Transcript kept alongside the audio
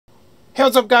Hey,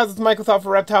 what's up guys, it's Michael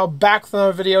for Reptile, back with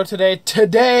another video today.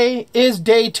 Today is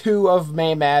day 2 of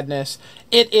May Madness.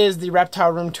 It is the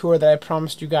Reptile Room tour that I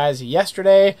promised you guys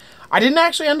yesterday. I didn't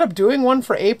actually end up doing one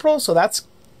for April, so that's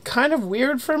kind of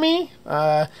weird for me.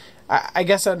 I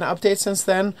guess an update since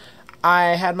then. I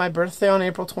had my birthday on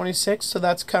April 26th, so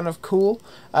that's kind of cool.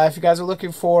 If you guys are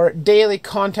looking for daily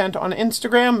content on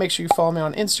Instagram, make sure you follow me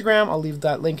on Instagram. I'll leave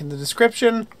that link in the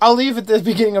description. I'll leave at the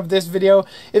beginning of this video.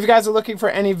 If you guys are looking for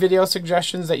any video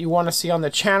suggestions that you want to see on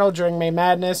the channel during May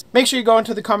Madness, make sure you go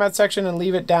into the comment section and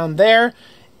leave it down there.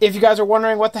 If you guys are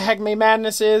wondering what the heck May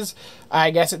Madness is, I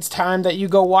guess it's time that you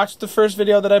go watch the first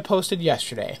video that I posted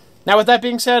yesterday. Now, with that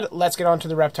being said, let's get on to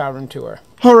the Reptile Room tour.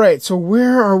 Alright, so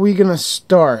where are we going to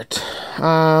start?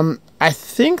 I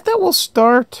think that we'll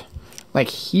start, like,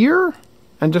 here,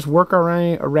 and just work our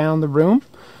way around the room.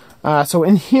 So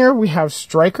in here, we have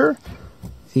Striker,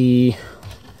 the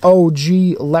OG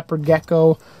leopard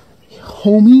gecko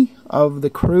homie of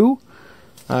the crew.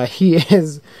 He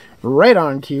is right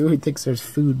on cue. He thinks there's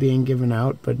food being given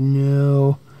out, but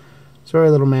no. Sorry,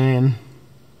 little man.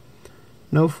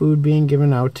 No food being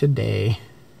given out today.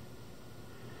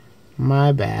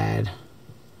 My bad.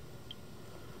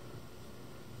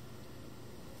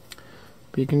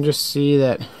 But you can just see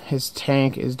that his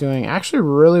tank is doing actually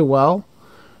really well.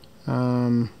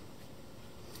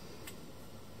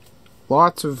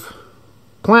 Lots of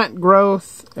plant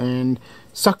growth and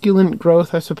succulent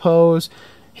growth, I suppose.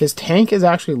 His tank is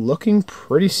actually looking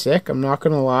pretty sick, I'm not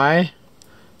going to lie.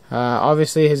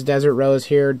 Obviously his desert rose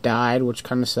here died, which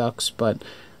kind of sucks, but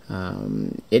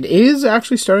it is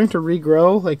actually starting to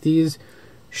regrow. Like, these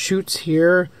shoots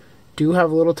here do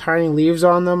have little tiny leaves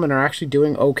on them and are actually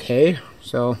doing okay,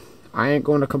 so I ain't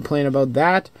going to complain about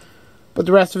that. But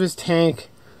the rest of his tank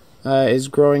is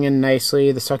growing in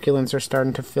nicely. The succulents are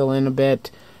starting to fill in a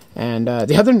bit, and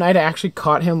the other night I actually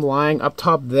caught him lying up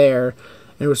top there,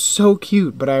 and it was so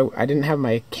cute, but I didn't have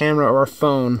my camera or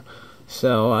phone,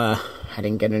 so I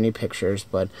didn't get any pictures,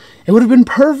 but it would have been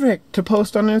perfect to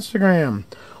post on Instagram.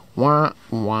 Wah,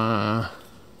 wah.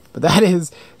 But that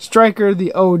is Striker,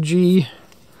 the OG, the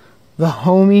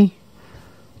homie,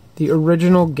 the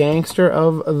original gangster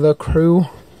of the crew,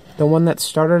 the one that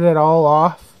started it all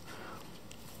off.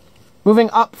 Moving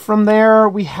up from there,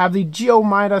 we have the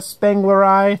Geomida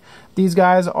spangleri. These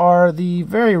guys are the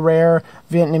very rare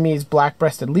Vietnamese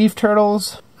black-breasted leaf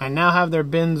turtles. I now have their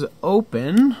bins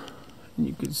open.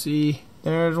 You can see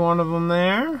there's one of them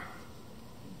there.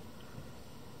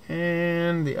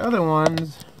 And the other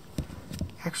one's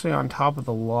actually on top of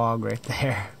the log right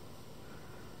there.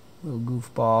 Little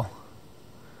goofball.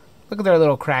 Look at their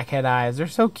little crackhead eyes. They're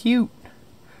so cute.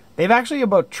 They've actually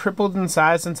about tripled in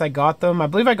size since I got them. I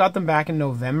believe I got them back in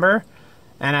November.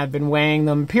 And I've been weighing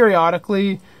them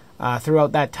periodically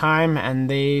throughout that time. And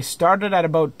they started at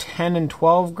about 10 and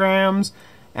 12 grams.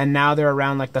 And now they're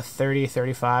around like the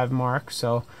 30-35 mark.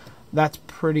 So that's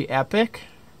pretty epic.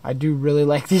 I do really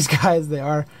like these guys. They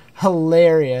are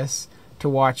hilarious to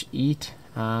watch eat.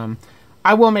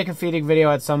 I will make a feeding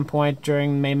video at some point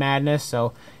during May Madness,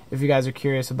 so if you guys are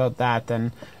curious about that,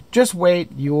 then just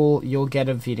wait. You'll get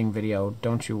a feeding video,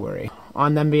 don't you worry.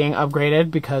 On them being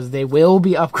upgraded, because they will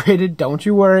be upgraded, don't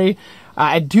you worry.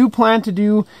 I do plan to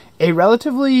do a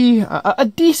relatively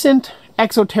a decent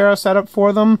Exoterra setup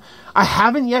for them. I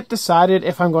haven't yet decided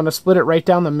if I'm going to split it right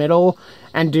down the middle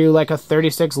and do like a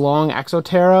 36 long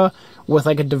Exoterra with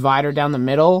like a divider down the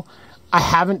middle. I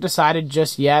haven't decided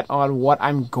just yet on what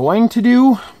I'm going to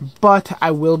do, but I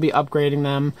will be upgrading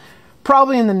them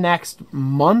probably in the next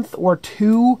month or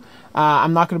two.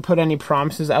 I'm not going to put any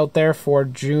promises out there for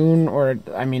June or,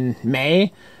 I mean,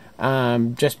 May,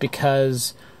 just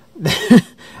because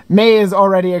May is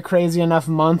already a crazy enough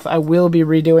month. I will be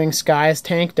redoing Sky's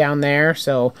tank down there,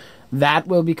 so that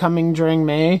will be coming during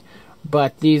May.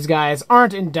 But these guys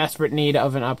aren't in desperate need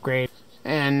of an upgrade.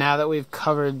 And now that we've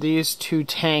covered these two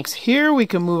tanks here, we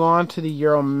can move on to the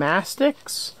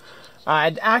Uromastyx.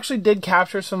 I actually did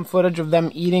capture some footage of them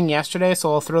eating yesterday,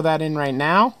 so I'll throw that in right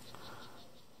now.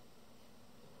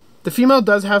 The female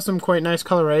does have some quite nice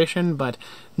coloration, but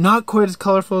not quite as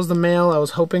colorful as the male. I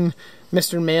was hoping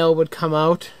Mr. Male would come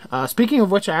out. Speaking of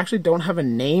which, I actually don't have a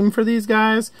name for these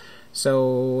guys.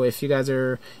 So if you guys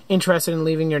are interested in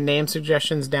leaving your name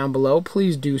suggestions down below,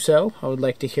 please do so. I would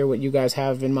like to hear what you guys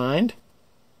have in mind.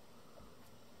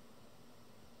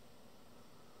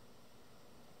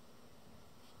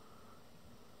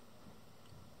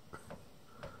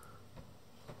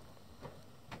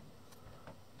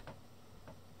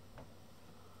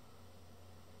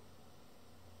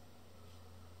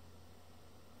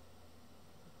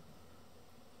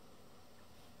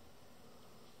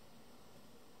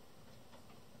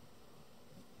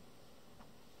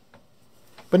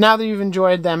 But now that you've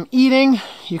enjoyed them eating,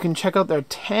 you can check out their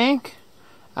tank.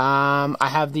 I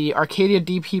have the Arcadia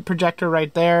deep heat projector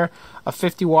right there, a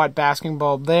 50-watt basking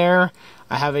bulb there.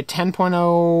 I have a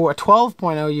 10.0, a 12.0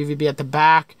 UVB at the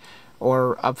back,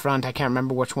 or up front, I can't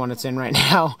remember which one it's in right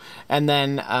now. And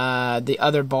then the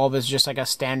other bulb is just like a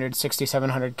standard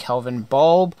 6700 Kelvin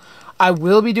bulb. I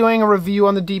will be doing a review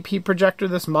on the deep heat projector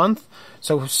this month,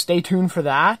 so stay tuned for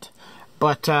that.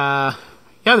 But yeah,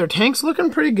 their tank's looking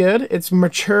pretty good. It's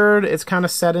matured, it's kind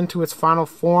of set into its final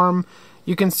form.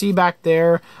 You can see back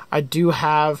there, I do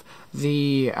have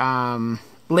the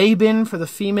lay bin for the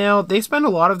female. They spend a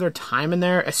lot of their time in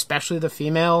there, especially the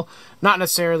female. Not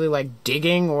necessarily like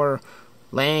digging or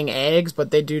laying eggs, but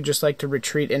they do just like to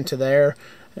retreat into there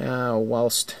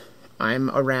whilst I'm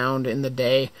around in the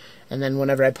day. And then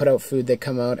whenever I put out food, they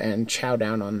come out and chow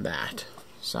down on that.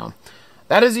 So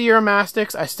that is the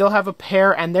Uromastyx. I still have a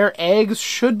pair, and their eggs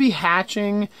should be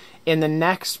hatching in the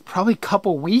next probably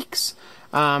couple weeks.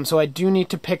 So I do need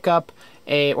to pick up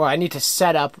I need to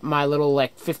set up my little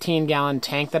like 15-gallon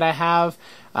tank that I have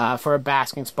for a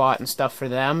basking spot and stuff for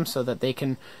them, so that they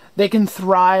can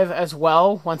thrive as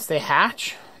well once they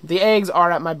hatch. The eggs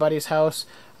are at my buddy's house,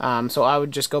 so I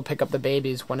would just go pick up the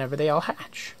babies whenever they all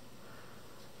hatch.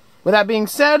 With that being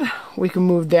said, we can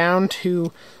move down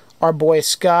to our boy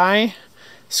Sky.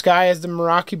 Sky is the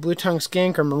Merauke blue-tongue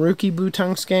skink, or Merauke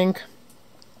blue-tongue skink,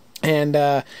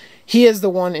 and he is the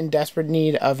one in desperate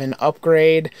need of an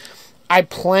upgrade. I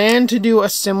plan to do a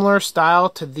similar style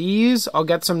to these. I'll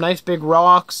get some nice big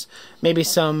rocks, maybe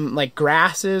some like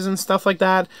grasses and stuff like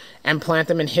that, and plant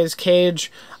them in his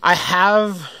cage. I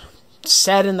have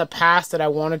said in the past that I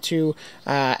wanted to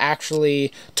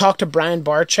actually talk to Brian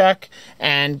Barczyk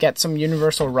and get some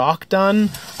universal rock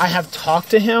done. I have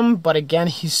talked to him, but again,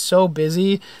 he's so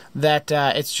busy that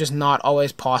it's just not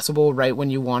always possible right when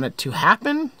you want it to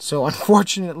happen. So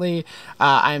unfortunately,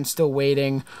 I am still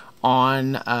waiting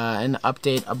on an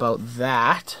update about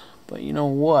that. But you know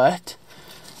what?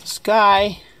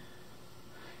 Sky,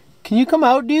 can you come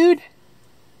out, dude?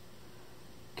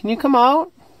 Can you come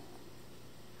out?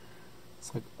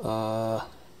 It's like,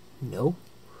 no.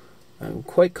 I'm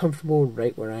quite comfortable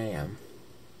right where I am.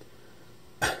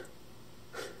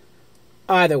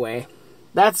 Either way,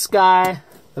 that's Sky,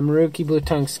 the Merauke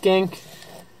blue-tongue skink.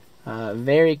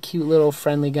 Very cute little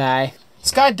friendly guy.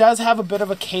 This guy does have a bit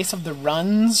of a case of the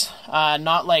runs,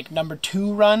 not like number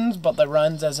 2 runs, but the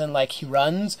runs as in like he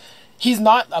runs. He's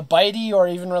not a bitey or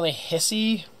even really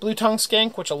hissy blue-tongue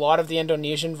skink, which a lot of the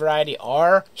Indonesian variety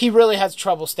are. He really has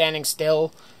trouble standing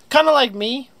still, kind of like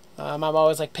me. I'm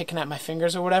always like picking at my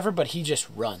fingers or whatever, but he just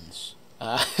runs.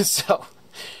 So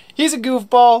he's a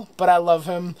goofball, but I love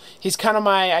him. He's kind of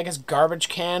my, I guess, garbage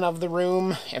can of the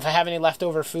room. If I have any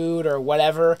leftover food or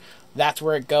whatever, that's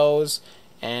where it goes.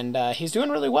 And he's doing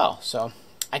really well, so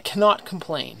I cannot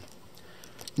complain.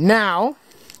 Now,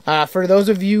 for those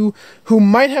of you who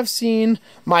might have seen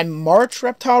my March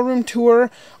Reptile Room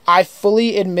tour, I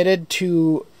fully admitted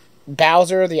to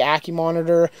Bowser, the Ackie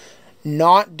monitor,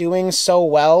 not doing so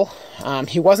well.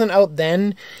 He wasn't out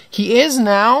then. He is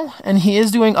now, and he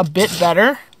is doing a bit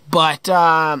better. But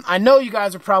I know you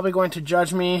guys are probably going to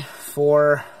judge me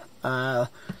for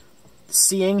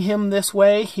seeing him this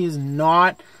way. He's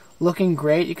not looking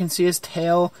great. You can see his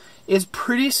tail is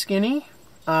pretty skinny.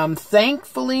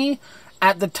 Thankfully,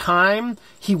 at the time,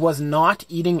 he was not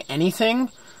eating anything.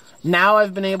 Now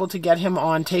I've been able to get him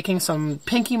on taking some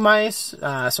pinky mice,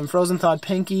 some frozen thawed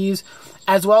pinkies,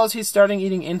 as well as he's starting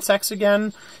eating insects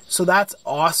again. So that's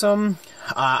awesome.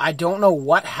 I don't know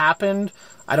what happened.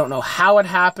 I don't know how it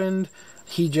happened.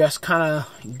 He just kind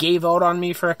of gave out on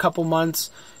me for a couple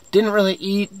months. Didn't really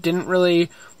eat, didn't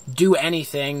really do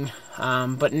anything.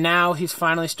 But now he's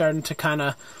finally starting to kind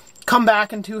of come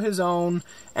back into his own,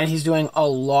 and he's doing a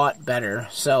lot better.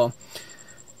 So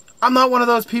I'm not one of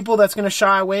those people that's going to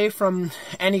shy away from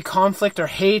any conflict or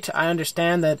hate. I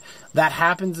understand that that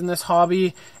happens in this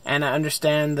hobby, and I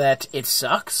understand that it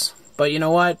sucks. But you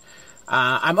know what?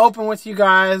 I'm open with you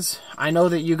guys. I know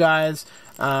that you guys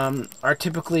are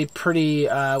typically pretty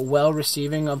well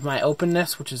receiving of my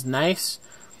openness, which is nice,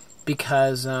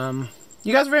 because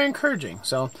you guys are very encouraging.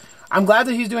 So I'm glad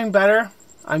that he's doing better.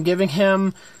 I'm giving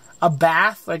him a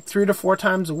bath like 3 to 4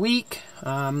 times a week.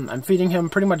 I'm feeding him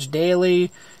pretty much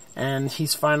daily, and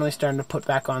he's finally starting to put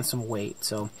back on some weight.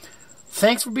 So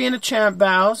thanks for being a champ,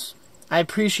 Bows. I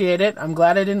appreciate it. I'm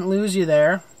glad I didn't lose you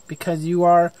there, because you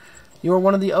are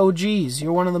one of the OGs.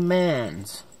 You're one of the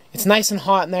mans. It's nice and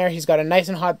hot in there. He's got a nice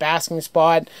and hot basking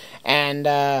spot, and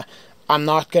I'm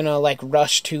not gonna like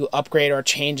rush to upgrade or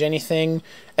change anything,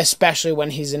 especially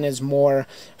when he's in his more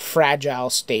fragile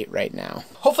state right now.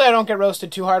 Hopefully I don't get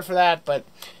roasted too hard for that, but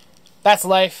that's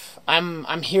life.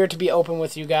 I'm here to be open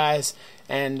with you guys,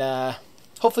 and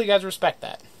hopefully you guys respect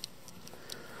that.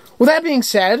 With that being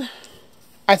said,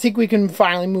 I think we can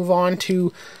finally move on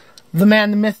to the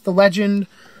man, the myth, the legend,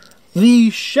 the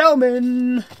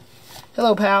Shellman.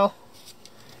 Hello, pal.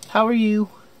 How are you?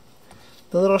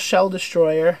 The little shell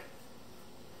destroyer.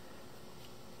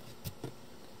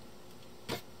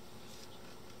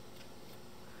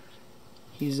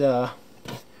 He's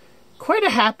quite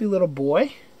a happy little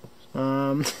boy.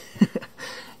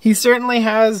 He certainly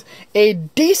has a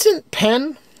decent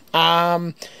pen.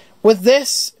 With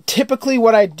this, typically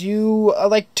what I do,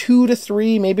 like 2 to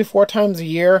 3, maybe 4 times a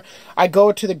year, I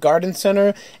go to the garden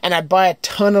center and I buy a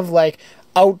ton of like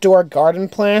outdoor garden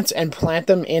plants and plant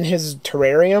them in his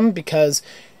terrarium because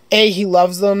A, he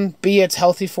loves them, B, it's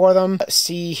healthy for them,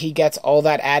 C, he gets all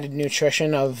that added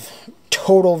nutrition of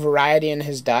total variety in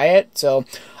his diet. So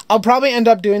I'll probably end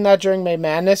up doing that during May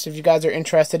Madness if you guys are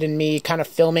interested in me kind of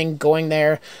filming, going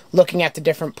there, looking at the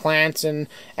different plants and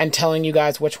telling you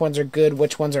guys which ones are good,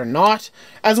 which ones are not,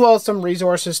 as well as some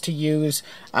resources to use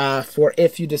for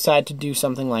if you decide to do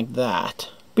something like that.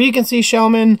 But you can see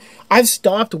Shellman, I've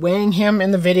stopped weighing him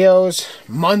in the videos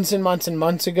months and months and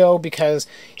months ago because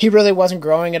he really wasn't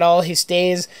growing at all. He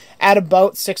stays at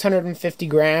about 650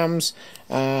 grams,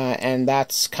 and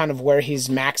that's kind of where he's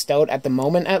maxed out at the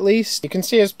moment at least. You can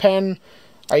see his pen,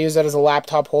 I use that as a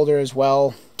laptop holder as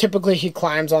well. Typically he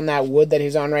climbs on that wood that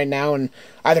he's on right now and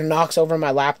either knocks over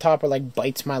my laptop or like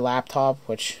bites my laptop,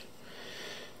 which...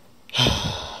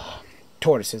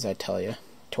 tortoises, I tell you.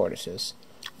 Tortoises.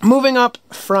 Moving up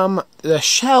from the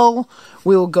shell,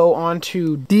 we'll go on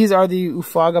to, these are the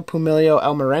Ufaga Pumilio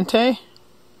Almirante.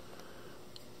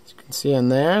 As you can see in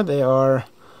there, they are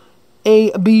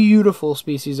a beautiful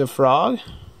species of frog.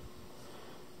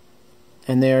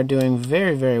 And they are doing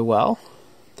very, very well.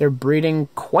 They're breeding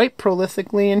quite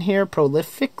prolifically in here,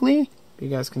 You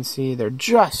guys can see they're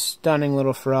just stunning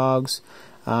little frogs.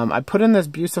 I put in this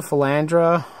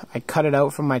Bucephalandra. I cut it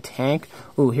out from my tank.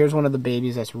 Ooh, here's one of the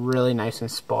babies that's really nice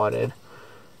and spotted.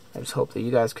 I just hope that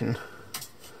you guys can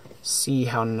see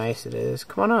how nice it is.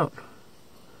 Come on out.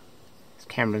 This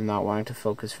camera's not wanting to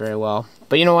focus very well.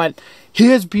 But you know what?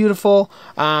 He is beautiful.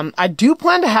 I do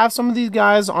plan to have some of these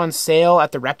guys on sale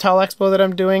at the Reptile Expo that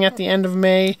I'm doing at the end of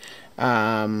May.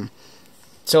 So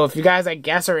if you guys, I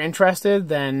guess, are interested,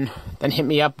 then hit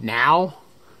me up now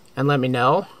and let me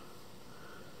know.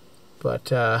 But,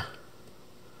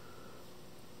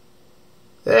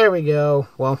 there we go.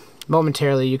 Well,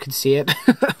 momentarily you can see it.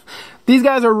 These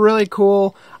guys are really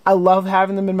cool. I love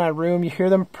having them in my room. You hear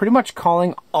them pretty much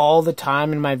calling all the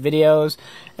time in my videos.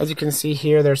 As you can see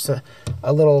here, there's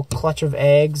a little clutch of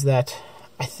eggs that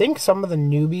I think some of the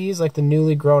newbies, like the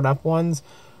newly grown up ones,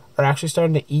 are actually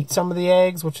starting to eat some of the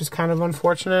eggs, which is kind of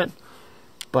unfortunate.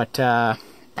 But,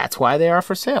 that's why they are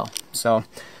for sale. So...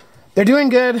 they're doing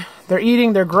good, they're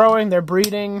eating, they're growing, they're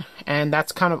breeding, and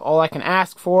that's kind of all I can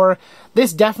ask for.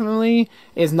 This definitely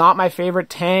is not my favorite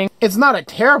tank. It's not a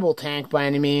terrible tank by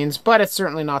any means, but it's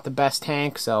certainly not the best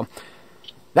tank, so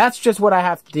that's just what I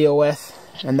have to deal with,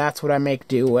 and that's what I make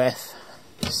do with.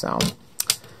 So,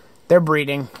 they're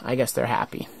breeding. I guess they're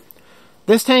happy.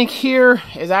 This tank here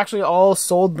is actually all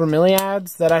sold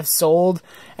bromeliads that I've sold,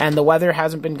 and the weather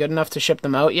hasn't been good enough to ship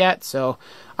them out yet, so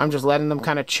I'm just letting them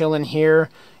kind of chill in here,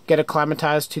 get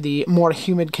acclimatized to the more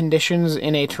humid conditions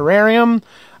in a terrarium.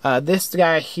 This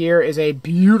guy here is a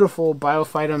beautiful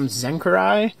Biophytum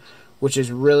Zenkeri, which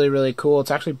is really, really cool.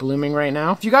 It's actually blooming right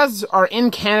now. If you guys are in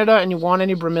Canada and you want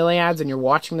any bromeliads and you're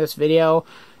watching this video,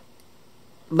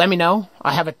 let me know.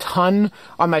 I have a ton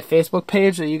on my Facebook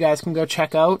page that you guys can go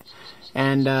check out.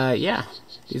 And yeah,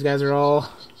 these guys are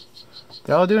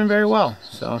they're all doing very well.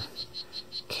 So,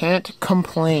 can't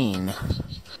complain.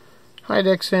 Hi,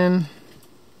 Dixon.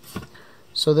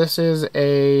 So this is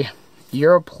a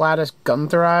Europlatus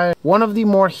guntheri, one of the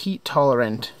more heat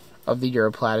tolerant of the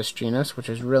Europlatus genus, which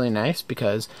is really nice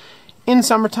because in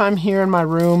summertime here in my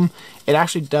room, it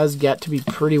actually does get to be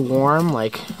pretty warm,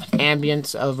 like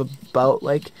ambience of about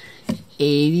like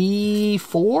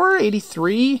 84,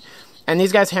 83, and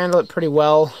these guys handle it pretty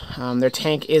well. Their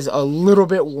tank is a little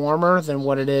bit warmer than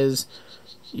what it is.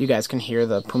 You guys can hear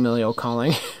the Pumilio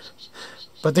calling.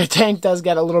 But their tank does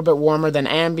get a little bit warmer than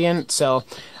ambient, so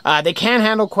they can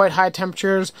handle quite high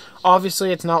temperatures.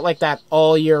 Obviously, it's not like that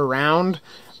all year round,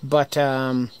 but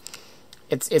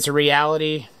it's a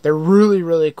reality. They're really,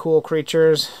 really cool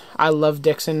creatures. I love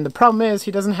Dixon. The problem is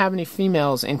he doesn't have any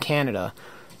females in Canada.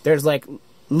 There's like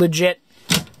legit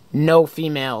no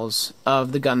females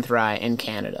of the Gunthri in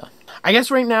Canada. I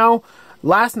guess right now,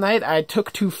 last night I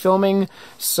took to filming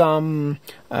some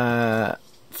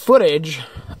footage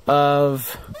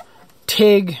of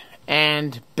Tig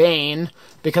and Bane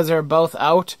because they're both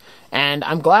out, and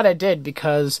I'm glad I did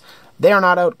because they are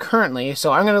not out currently,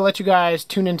 so I'm going to let you guys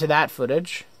tune into that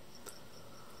footage.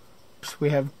 So we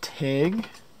have Tig,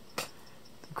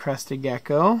 the crested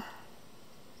gecko,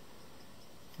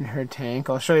 in her tank.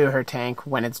 I'll show you her tank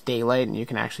when it's daylight and you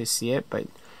can actually see it, but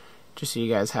just so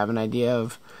you guys have an idea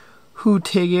of who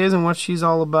Tig is and what she's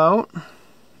all about.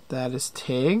 That is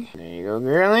Tig. There you go,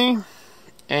 girly.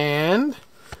 And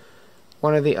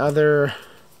one of the other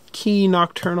key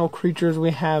nocturnal creatures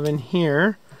we have in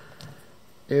here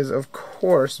is, of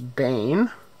course,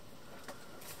 Bane.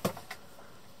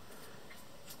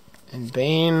 And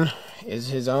Bane is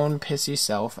his own pissy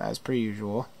self, as per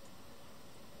usual.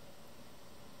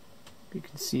 You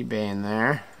can see Bane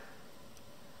there.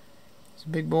 He's a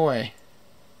big boy.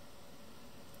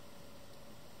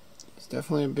 He's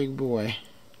definitely a big boy.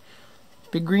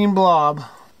 Big green blob.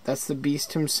 That's the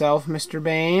beast himself, Mr.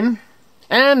 Bane.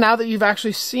 And now that you've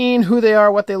actually seen who they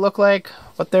are, what they look like,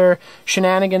 what their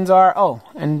shenanigans are... Oh,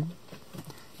 and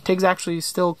Tig's actually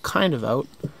still kind of out.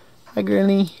 Hi,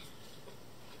 girly.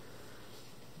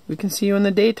 We can see you in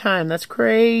the daytime. That's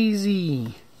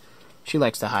crazy. She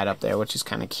likes to hide up there, which is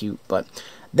kind of cute. But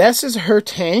this is her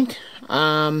tank.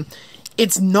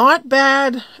 It's not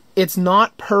bad. It's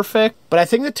not perfect. But I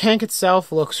think the tank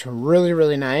itself looks really,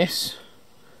 really nice.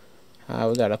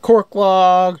 We got a cork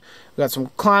log. We got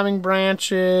some climbing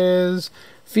branches,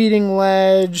 feeding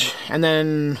ledge, and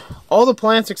then all the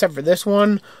plants except for this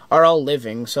one are all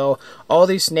living. So all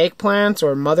these snake plants,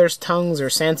 or mother's tongues, or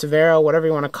sansevieria, whatever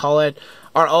you want to call it,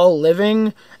 are all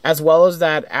living, as well as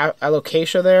that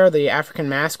alocasia there, the African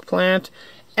mask plant,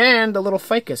 and a little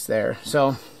ficus there.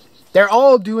 So they're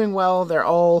all doing well. They're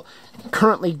all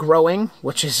currently growing,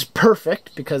 which is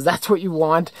perfect because that's what you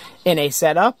want in a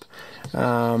setup.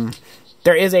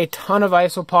 There is a ton of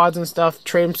isopods and stuff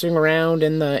traipsing around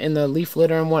in the leaf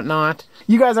litter and whatnot.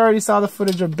 You guys already saw the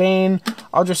footage of Bane.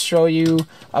 I'll just show you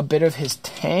a bit of his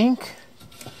tank.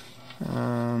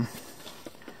 Gotta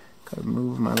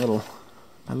move my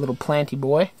little planty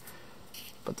boy.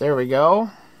 But there we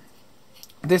go.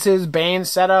 This is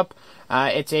Bane's setup.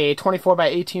 It's a 24 by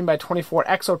 18 by 24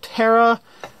 Exoterra,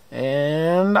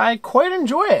 and I quite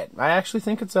enjoy it. I actually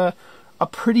think it's a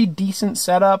pretty decent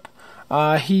setup.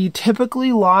 He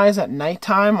typically lies at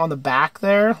nighttime on the back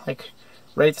there, like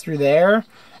right through there,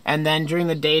 and then during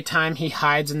the daytime he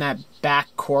hides in that back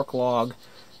cork log,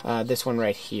 this one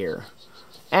right here.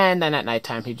 And then at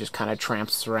nighttime he just kind of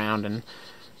tramps around and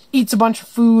eats a bunch of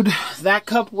food. That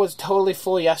cup was totally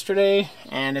full yesterday,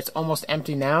 and it's almost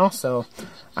empty now, so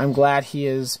I'm glad he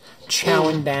is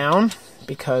chowing down,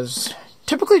 because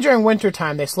typically during winter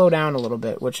time they slow down a little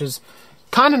bit, which is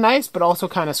kind of nice, but also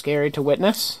kind of scary to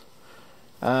witness.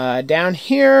 Down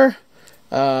here,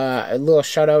 a little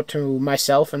shout out to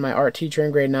myself and my art teacher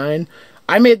in grade 9.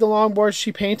 I made the longboard,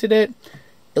 she painted it.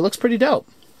 It looks pretty dope.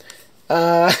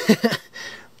 But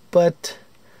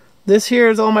this here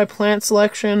is all my plant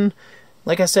selection.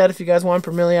 Like I said, if you guys want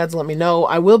bromeliads, let me know.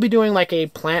 I will be doing like a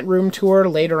plant room tour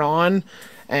later on,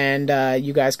 and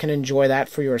you guys can enjoy that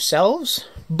for yourselves.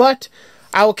 But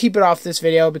I will keep it off this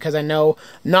video because I know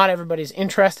not everybody's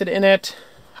interested in it.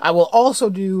 I will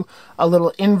also do a little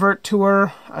invert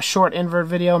tour, a short invert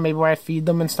video, maybe where I feed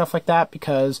them and stuff like that,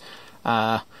 because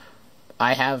I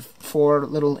have 4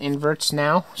 little inverts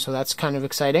now, so that's kind of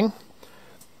exciting.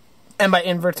 And by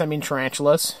inverts, I mean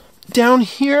tarantulas. Down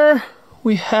here,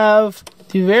 we have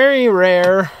the very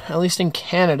rare, at least in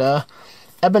Canada,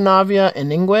 Ebonavia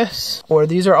iniguus, or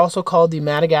these are also called the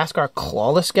Madagascar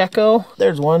clawless gecko.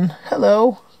 There's one.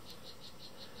 Hello.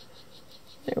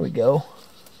 There we go.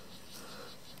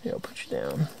 Here, I'll put you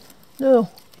down. No.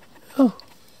 Oh.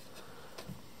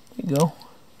 There you go.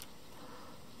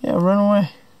 Yeah, run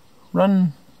away.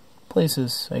 Run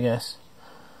places, I guess.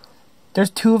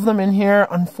 There's 2 of them in here.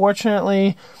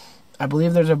 Unfortunately, I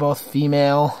believe those are both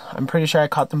female. I'm pretty sure I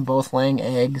caught them both laying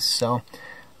eggs, so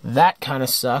that kind of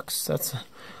sucks. That's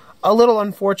a little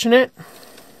unfortunate,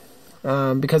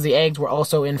 because the eggs were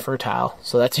also infertile,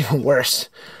 so that's even worse.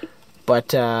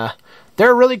 But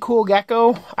they're a really cool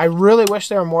gecko. I really wish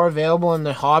they were more available in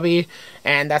the hobby,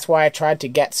 and that's why I tried to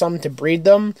get some to breed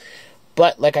them.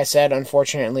 But like I said,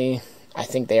 unfortunately, I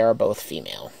think they are both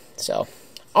female. So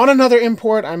on another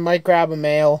import, I might grab a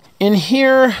male. In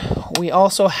here, we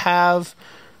also have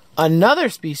another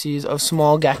species of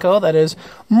small gecko that is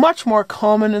much more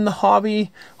common in the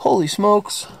hobby. Holy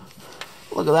smokes.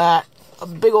 Look at that. a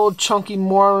big old chunky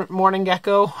morning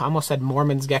gecko. I almost said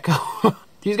Mormon's gecko.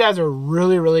 These guys are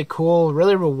really, really cool,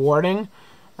 really rewarding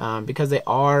because they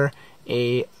are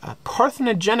a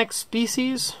parthenogenic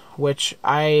species, which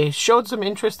I showed some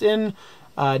interest in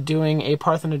doing a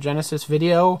parthenogenesis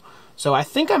video. So I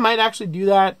think I might actually do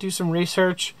that, do some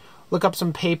research, look up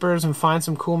some papers and find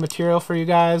some cool material for you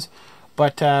guys.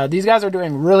 But these guys are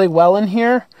doing really well in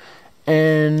here.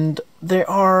 And there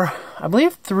are, I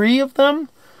believe, 3 of them,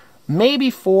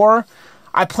 maybe 4.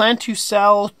 I plan to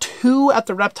sell 2 at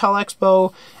the Reptile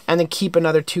Expo and then keep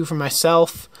another 2 for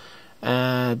myself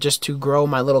just to grow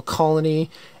my little colony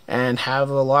and have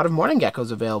a lot of morning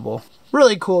geckos available.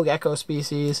 Really cool gecko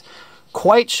species.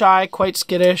 Quite shy, quite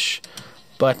skittish,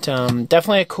 but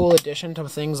definitely a cool addition to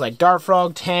things like dart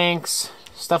frog tanks,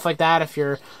 stuff like that. If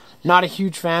you're not a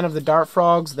huge fan of the dart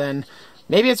frogs, then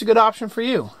maybe it's a good option for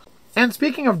you. And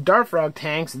speaking of dart frog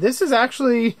tanks, this is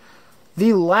actually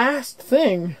the last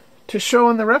thing to show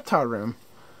in the reptile room.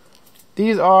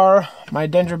 These are my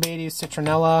Dendrobates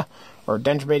citronella, or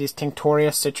Dendrobates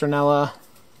tinctorius citronella.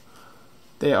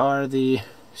 They are the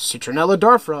citronella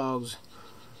dart frogs.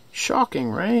 Shocking,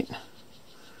 right?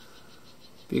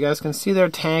 You guys can see their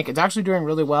tank. It's actually doing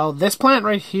really well. This plant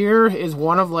right here is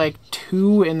one of like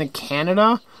 2 in the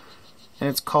Canada. And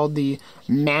it's called the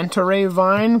manta ray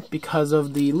vine because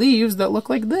of the leaves that look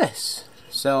like this.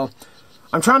 So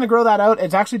I'm trying to grow that out.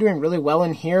 It's actually doing really well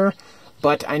in here,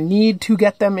 but I need to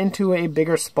get them into a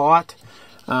bigger spot.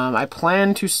 I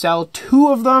plan to sell 2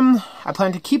 of them. I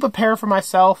plan to keep a pair for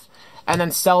myself and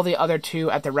then sell the other 2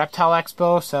 at the Reptile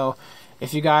Expo. So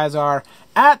if you guys are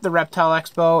at the Reptile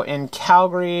Expo in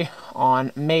Calgary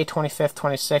on May 25th,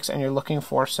 26th, and you're looking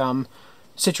for some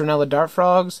citronella dart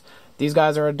frogs, these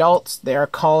guys are adults, they are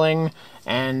calling,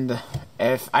 and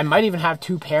if I might even have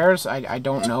 2 pairs, I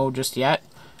don't know just yet.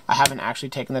 I haven't actually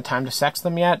taken the time to sex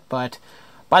them yet, but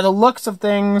by the looks of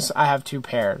things, I have 2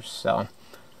 pairs, so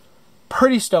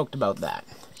pretty stoked about that.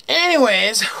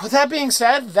 Anyways, with that being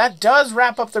said, that does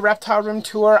wrap up the Reptile Room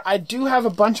tour. I do have a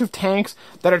bunch of tanks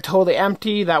that are totally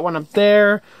empty. That one up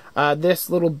there, this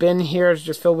little bin here is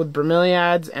just filled with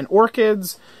bromeliads and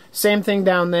orchids. Same thing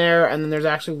down there, and then there's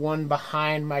actually one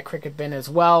behind my cricket bin as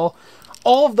well.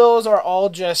 All of those are all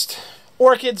just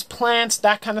orchids, plants,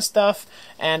 that kind of stuff,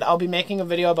 and I'll be making a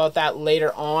video about that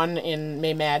later on in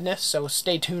May Madness, so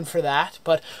stay tuned for that.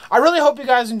 But I really hope you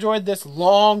guys enjoyed this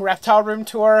long Reptile Room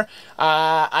tour.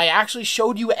 I actually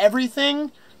showed you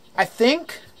everything, I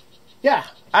think. Yeah,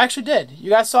 I actually did. You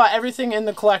guys saw everything in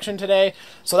the collection today,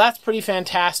 so that's pretty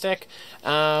fantastic.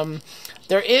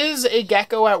 There is a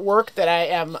gecko at work that I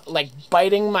am like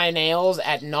biting my nails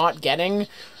at not getting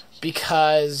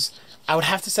because I would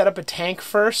have to set up a tank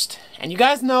first. And you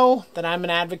guys know that I'm an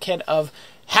advocate of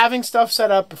having stuff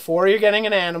set up before you're getting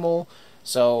an animal.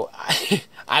 So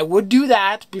I would do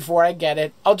that before I get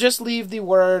it. I'll just leave the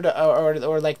word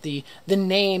or like the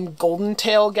name golden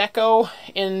tail gecko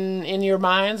in your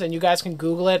minds, and you guys can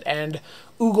Google it and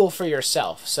oogle for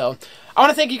yourself. So I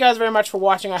want to thank you guys very much for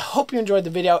watching. I hope you enjoyed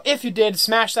the video. If you did,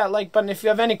 smash that like button. If you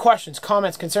have any questions,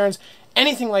 comments, concerns,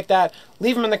 anything like that,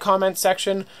 leave them in the comments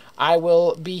section. I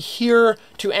will be here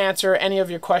to answer any of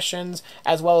your questions,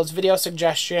 as well as video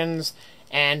suggestions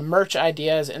and merch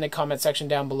ideas in the comment section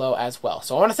down below as well.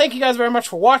 So I want to thank you guys very much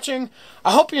for watching.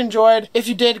 I hope you enjoyed. If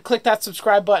you did, click that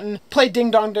subscribe button. Play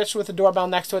Ding Dong Ditch with the doorbell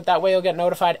next to it. That way you'll get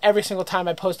notified every single time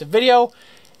I post a video.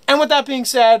 And with that being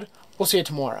said, we'll see you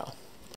tomorrow.